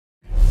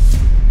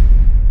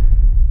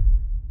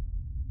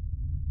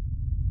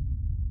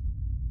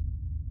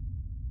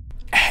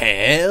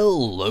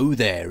Hello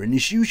there, and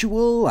as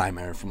usual, I'm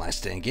Aaron from Last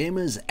Stand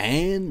Gamers,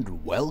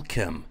 and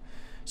welcome.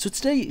 So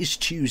today is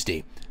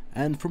Tuesday,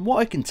 and from what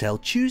I can tell,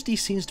 Tuesday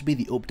seems to be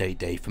the update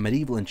day for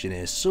Medieval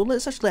Engineers, so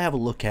let's actually have a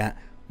look at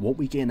what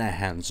we're getting our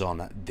hands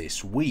on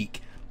this week.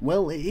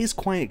 Well, it is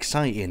quite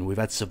exciting. We've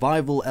had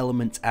survival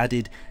elements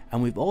added,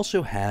 and we've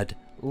also had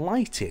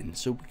lighting,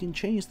 so we can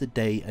change the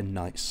day and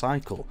night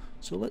cycle.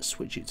 So let's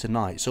switch it to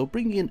night. So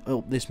bringing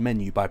up this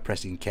menu by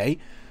pressing K,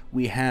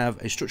 we have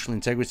a structural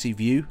integrity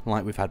view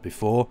like we've had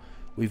before.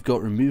 We've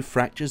got remove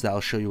fractures that I'll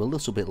show you a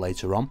little bit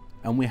later on,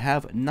 and we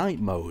have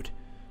night mode.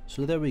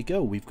 So there we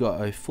go, we've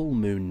got a full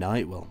moon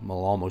night, well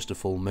almost a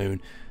full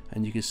moon,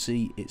 and you can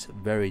see it's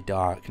very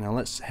dark. Now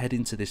let's head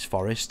into this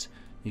forest.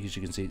 As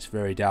you can see, it's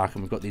very dark,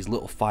 and we've got these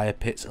little fire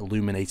pits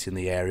illuminating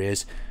the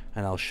areas,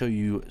 and I'll show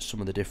you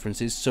some of the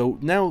differences. So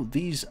now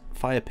these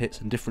fire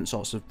pits and different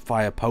sorts of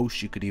fire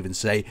posts, you could even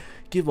say,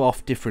 give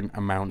off different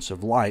amounts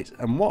of light,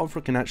 and what I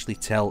can actually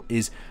tell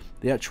is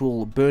the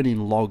actual burning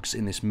logs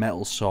in this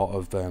metal sort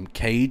of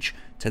cage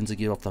tend to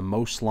give off the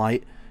most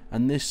light,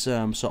 and this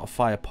sort of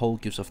fire pole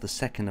gives off the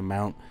second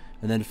amount,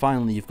 and then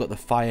finally you've got the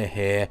fire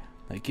here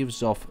that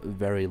gives off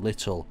very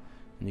little,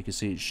 and you can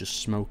see it's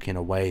just smoking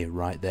away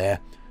right there.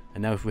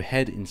 And now if we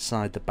head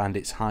inside the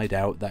bandits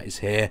hideout that is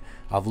here,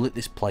 I've lit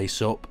this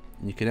place up,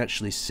 and you can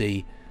actually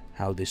see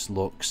how this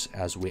looks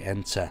as we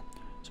enter.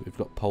 So we've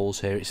got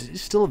poles here.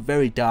 It's still a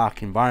very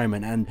dark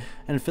environment,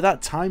 and for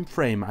that time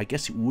frame I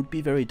guess it would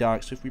be very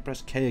dark. So if we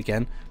press K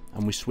again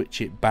and we switch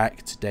it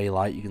back to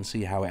daylight, you can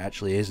see how it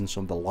actually is, and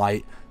some of the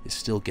light is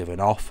still given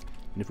off.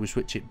 And if we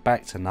switch it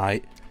back to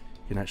night,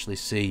 you can actually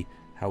see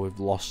how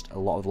we've lost a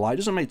lot of light. It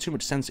doesn't make too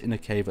much sense in a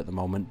cave at the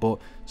moment, but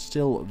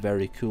still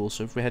very cool.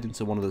 So if we head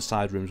into one of the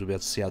side rooms, we'll be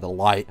able to see how the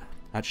light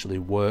actually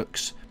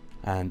works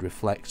and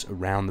reflects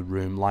around the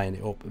room, lighting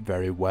it up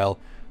very well.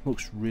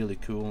 Looks really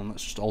cool. And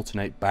let's just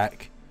alternate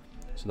back.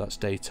 So that's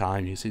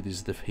daytime. You see this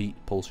is the heat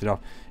pulsing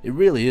off. It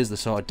really is the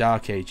sort of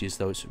dark ages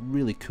though. It's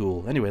really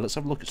cool. Anyway, let's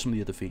have a look at some of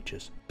the other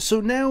features. So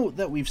now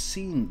that we've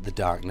seen the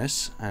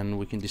darkness and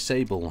we can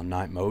disable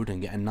night mode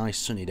and get a nice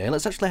sunny day,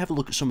 let's actually have a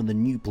look at some of the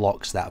new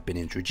blocks that have been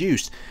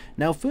introduced.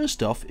 Now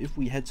first off, if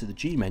we head to the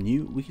G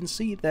menu, we can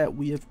see that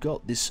we have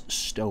got this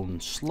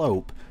stone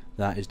slope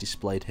that is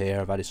displayed here.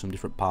 I've added some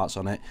different parts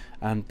on it,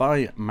 and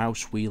by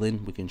mouse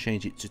wheeling we can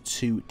change it to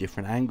 2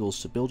 different angles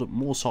to build up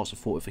more sorts of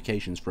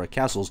fortifications for our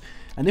castles.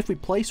 And if we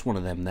place one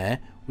of them there,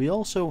 we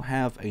also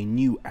have a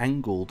new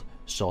angled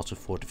sort of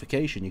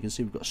fortification. You can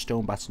see we've got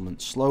stone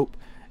battlement slope,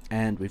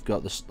 and we've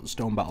got the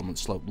stone battlement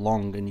slope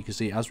long, and you can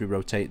see as we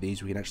rotate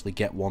these we can actually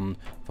get one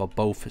for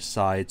both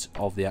sides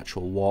of the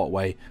actual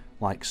walkway,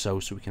 like so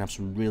we can have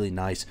some really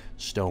nice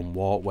stone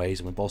walkways.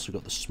 And we've also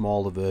got the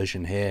smaller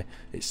version here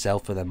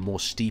itself for them more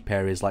steep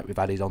areas like we've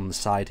added on the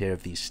side here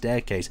of these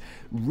staircase.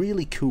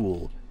 Really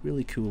cool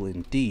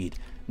indeed.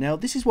 Now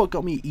this is what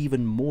got me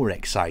even more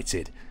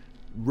excited.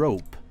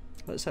 Rope.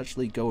 Let's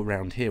actually go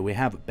around here. We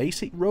have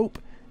basic rope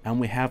and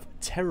we have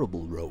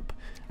terrible rope.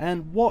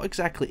 And what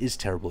exactly is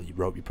terrible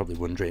rope, you're probably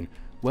wondering?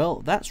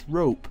 Well, that's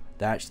rope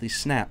that actually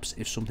snaps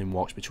if something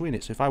walks between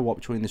it. So if I walk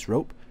between this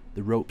rope,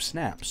 the rope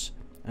snaps.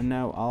 And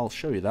now I'll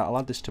show you that. I'll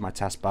add this to my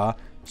taskbar.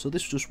 So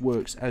this just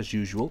works as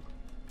usual,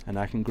 and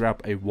I can grab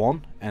a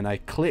 1 and I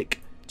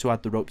click to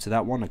add the rope to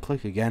that one, and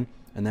click again,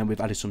 and then we've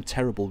added some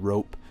terrible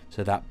rope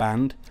to that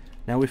band.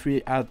 Now if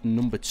we add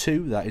number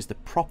 2, that is the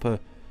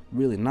proper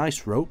really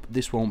nice rope.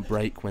 This won't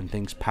break when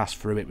things pass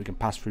through it. We can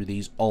pass through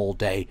these all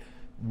day.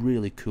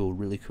 Really cool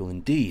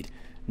indeed.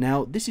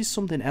 Now this is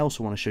something else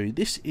I want to show you.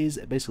 This is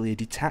basically a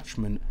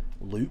detachment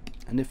loop,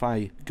 and if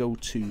I go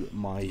to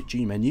my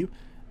G menu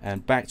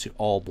and back to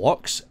all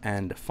blocks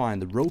and find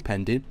the rope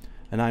ending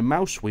and I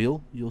mouse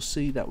wheel, you'll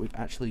see that we've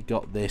actually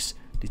got this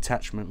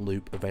detachment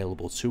loop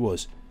available to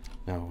us.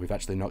 Now we've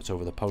actually knocked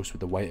over the post with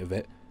the weight of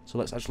it, so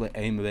let's actually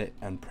aim at it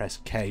and press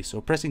K.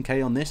 So pressing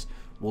K on this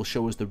will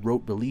show us the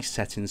rope release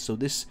settings. So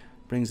this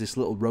brings this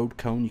little road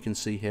cone you can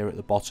see here at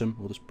the bottom.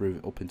 We'll just move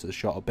it up into the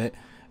shot a bit,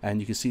 and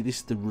you can see this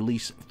is the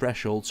release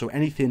threshold. So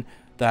anything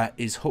that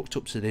is hooked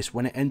up to this,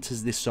 when it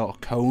enters this sort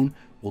of cone,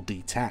 will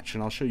detach,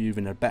 and I'll show you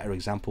even a better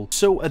example.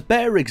 So a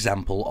better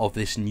example of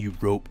this new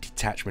rope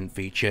detachment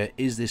feature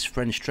is this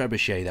French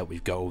trebuchet that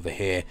we've got over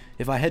here.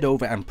 If I head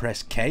over and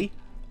press K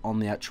on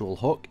the actual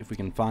hook, if we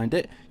can find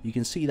it, you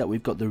can see that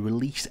we've got the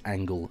release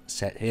angle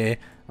set here,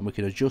 and we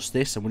can adjust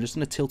this, and we're just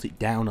going to tilt it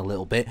down a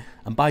little bit,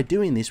 and by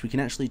doing this we can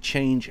actually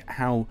change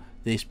how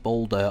this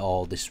boulder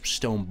or this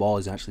stone ball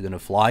is actually going to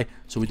fly.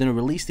 So we're going to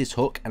release this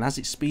hook, and as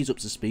it speeds up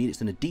to speed, it's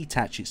going to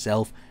detach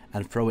itself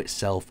and throw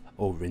itself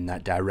over in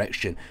that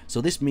direction.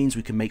 So this means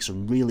we can make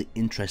some really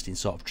interesting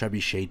sort of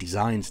trebuchet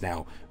designs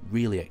now.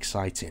 Really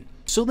exciting.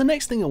 So the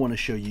next thing I want to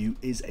show you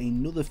is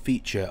another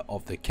feature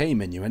of the K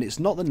menu, and it's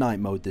not the night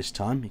mode this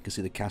time. You can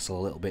see the castle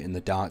a little bit in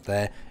the dark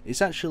there.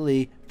 It's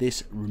actually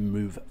this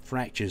remove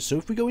fractures. So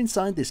if we go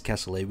inside this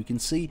castle here, we can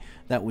see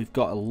that we've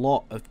got a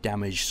lot of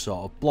damaged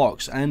sort of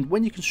blocks, and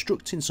when you're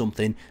constructing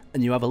something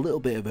and you have a little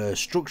bit of a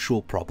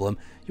structural problem,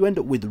 you end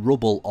up with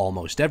rubble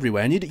almost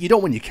everywhere, and you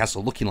don't want your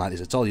castle looking like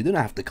this at all. You don't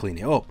have to clean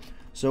it up.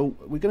 So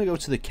we're going to go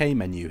to the K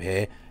menu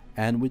here,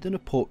 and we're going to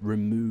put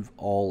remove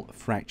all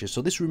fractures.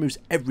 So this removes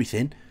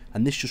everything,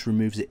 and this just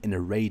removes it in a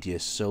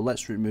radius. So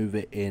let's remove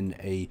it in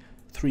a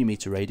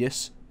 3-meter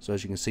radius. So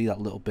as you can see,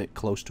 that little bit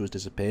close to us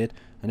disappeared.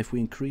 And if we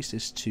increase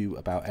this to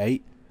about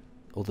 8,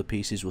 other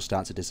pieces will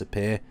start to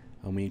disappear.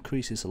 And we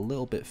increase this a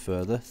little bit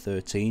further,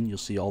 13, you'll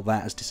see all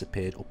that has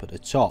disappeared up at the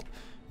top.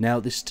 Now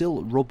there's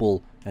still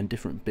rubble and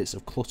different bits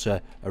of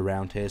clutter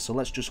around here, so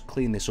let's just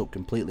clean this up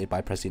completely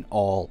by pressing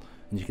all,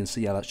 and you can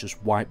see how that's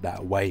just wiped that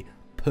away.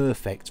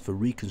 Perfect for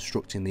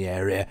reconstructing the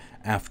area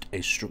after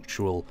a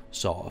structural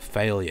sort of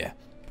failure.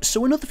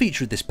 So another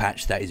feature of this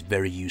patch that is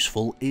very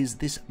useful is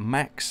this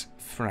max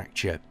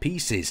fracture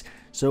pieces.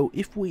 So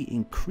if we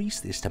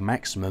increase this to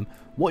maximum,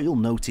 what you'll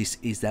notice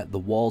is that the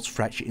walls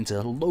fracture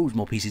into loads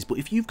more pieces. But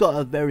if you've got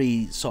a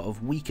very sort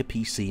of weaker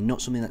PC,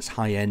 not something that's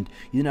high end,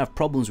 you're going to have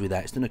problems with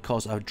that. It's going to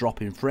cause a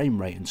drop in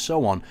frame rate and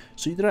so on.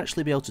 So you're going to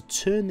actually be able to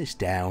turn this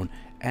down,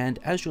 and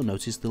as you'll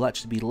notice, there'll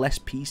actually be less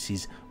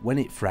pieces when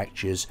it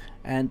fractures,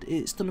 and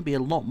it's going to be a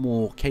lot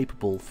more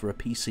capable for a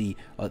PC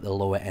at the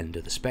lower end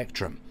of the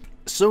spectrum.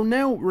 So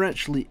now we're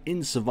actually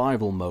in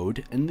survival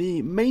mode, and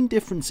the main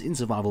difference in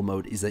survival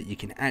mode is that you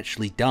can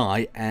actually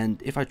die,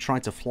 and if I try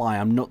to fly,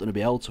 I'm not going to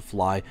be able to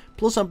fly.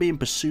 Plus I'm being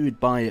pursued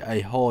by a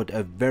horde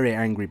of very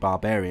angry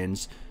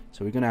barbarians,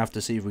 so we're going to have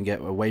to see if we can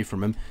get away from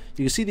them.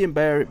 You can see the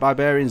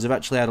barbarians have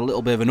actually had a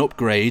little bit of an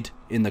upgrade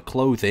in the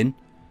clothing,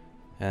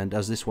 and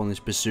as this one is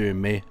pursuing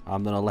me,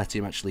 I'm going to let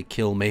him actually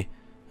kill me.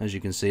 As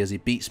you can see, as he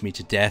beats me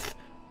to death,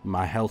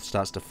 my health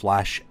starts to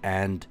flash,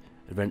 and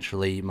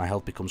eventually my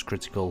health becomes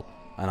critical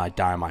and I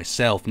die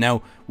myself.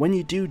 Now, when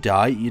you do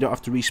die, you don't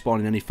have to respawn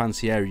in any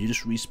fancy area, you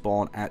just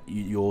respawn at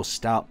your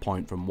start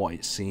point from what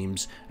it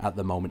seems at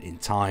the moment in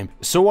time.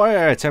 So while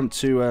I attempt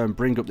to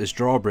bring up this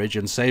drawbridge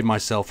and save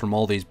myself from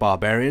all these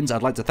barbarians,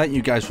 I'd like to thank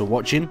you guys for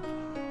watching,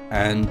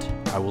 and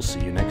I will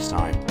see you next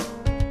time.